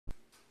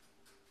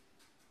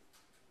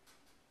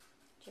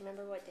Do you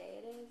remember what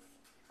day it is?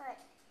 What?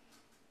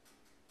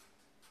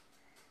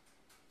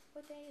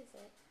 What day is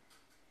it?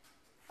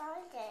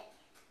 Friday.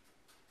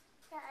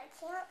 Yeah, I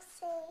can't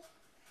say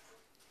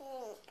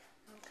it.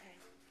 Okay.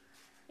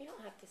 You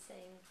don't have to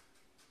sing.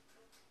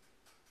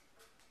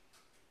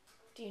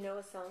 Do you know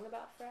a song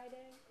about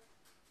Friday?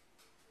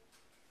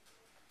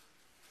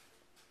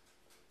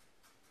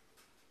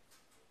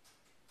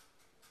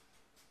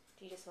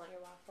 Do you just want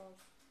your waffles?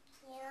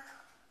 Yeah.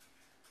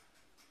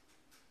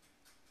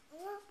 I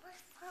want my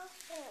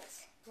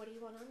faffles. What do you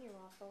want on your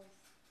waffles?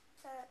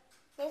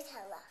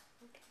 Nutella.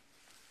 Okay.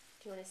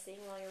 Do you want to sing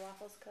while your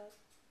waffles cook?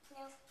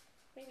 No.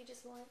 Maybe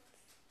just once?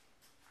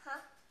 Huh?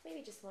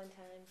 Maybe just one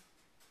time.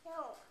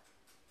 No.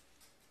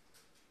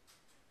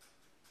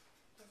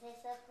 Does this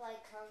look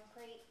like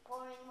concrete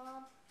pouring,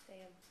 Mom?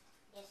 Sam.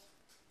 Yes.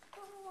 I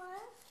don't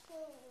want to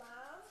sing,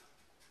 Mom.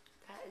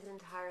 That is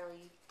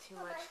entirely too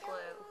Mom, much I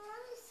glue. don't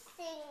want to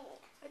sing.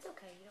 It's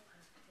okay, you don't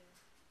have to.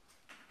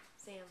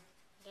 Sam.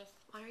 Yes.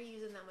 Why are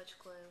you using that much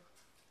glue?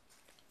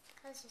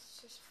 Because it's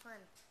just fun.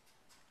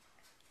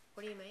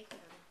 What are you making?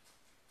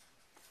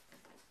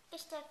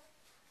 Just a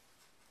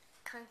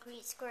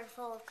concrete square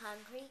full of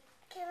concrete.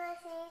 Can I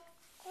see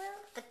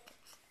glue?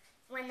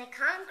 When the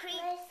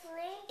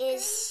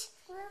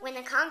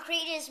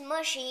concrete is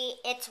mushy,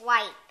 it's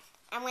white,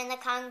 and when the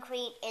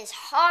concrete is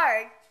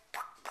hard,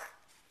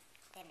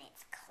 then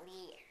it's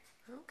clear.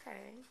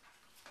 Okay.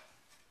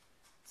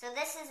 So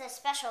this is a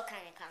special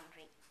kind of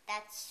concrete.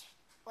 That's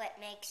what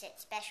makes it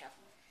special.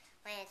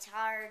 When it's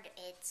hard,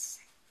 it's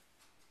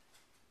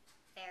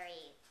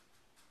very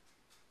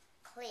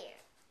clear.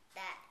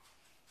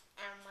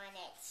 And when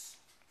it's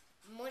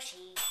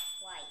mushy,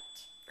 white.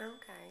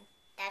 Okay.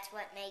 That's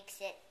what makes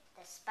it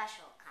the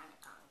special kind of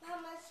concrete.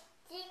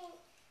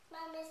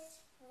 Mama's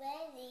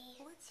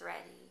ready. What's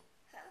ready?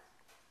 Huh?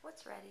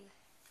 What's ready?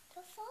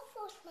 The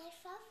faffles, my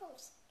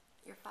faffles.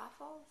 Your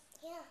faffles?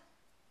 Yeah.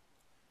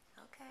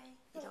 Okay.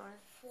 You don't want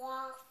to...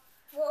 Waffles.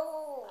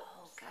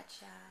 Oh,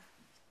 gotcha.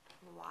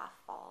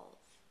 Waffles.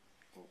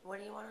 And what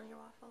do you want on your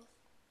waffles?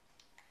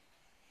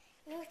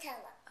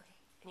 Nutella. Okay.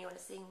 And you want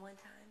to sing one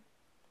time?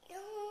 No.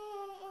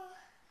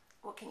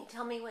 Well, can you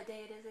tell me what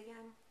day it is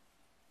again?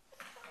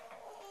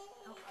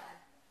 Okay.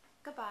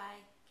 Goodbye.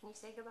 Can you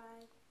say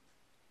goodbye?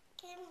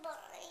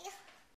 Goodbye.